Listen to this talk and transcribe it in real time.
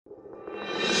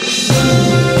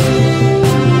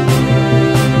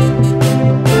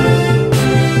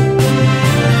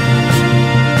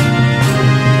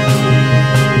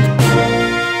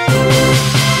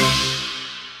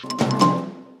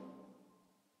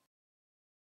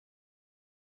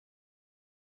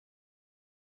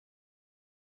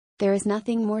There is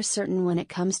nothing more certain when it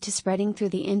comes to spreading through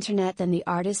the internet than the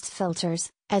artist's filters,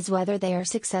 as whether they are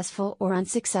successful or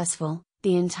unsuccessful,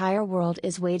 the entire world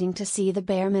is waiting to see the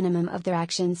bare minimum of their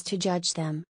actions to judge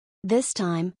them. This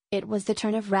time, it was the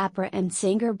turn of rapper and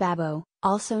singer Babo,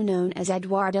 also known as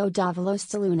Eduardo Davalos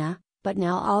de Luna, but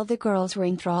now all the girls were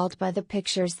enthralled by the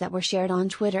pictures that were shared on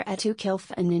Twitter at @2kilf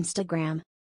and Instagram.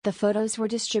 The photos were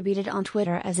distributed on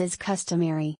Twitter as is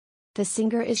customary. The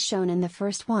singer is shown in the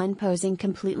first one posing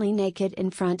completely naked in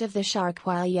front of the shark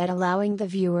while yet allowing the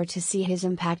viewer to see his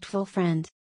impactful friend.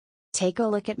 Take a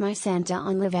look at my Santa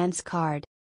OnlyFans card.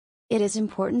 It is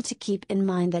important to keep in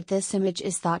mind that this image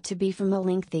is thought to be from a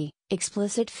lengthy,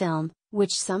 explicit film,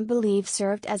 which some believe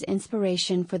served as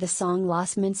inspiration for the song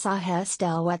Los Mensajes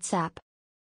del WhatsApp.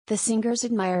 The singer's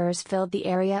admirers filled the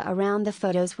area around the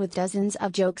photos with dozens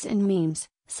of jokes and memes,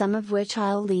 some of which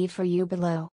I'll leave for you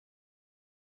below.